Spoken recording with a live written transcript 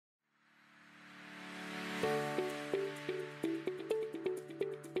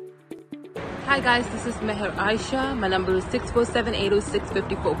Hi guys, this is Meher Aisha. My number is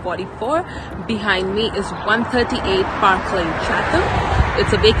 647-806-5444. Behind me is 138 Park Lane, Chatham.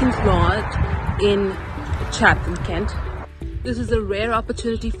 It's a vacant lot in Chatham, Kent. This is a rare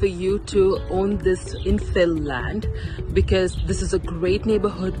opportunity for you to own this infill land because this is a great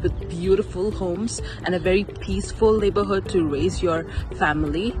neighborhood with beautiful homes and a very peaceful neighborhood to raise your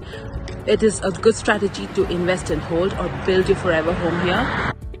family. It is a good strategy to invest and hold or build your forever home here.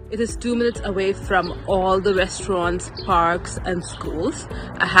 It is 2 minutes away from all the restaurants, parks and schools.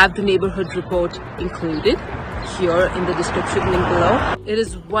 I have the neighborhood report included here in the description link below. It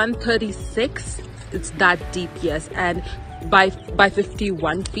is 136. It's that deep, yes, and by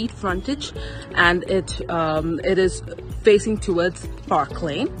 51 feet frontage, and it is facing towards Park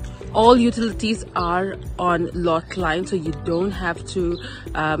Lane. All utilities are on lot line, so you don't have to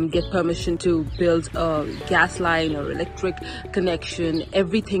get permission to build a gas line or electric connection.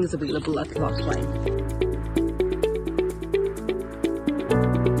 Everything is available at lot line.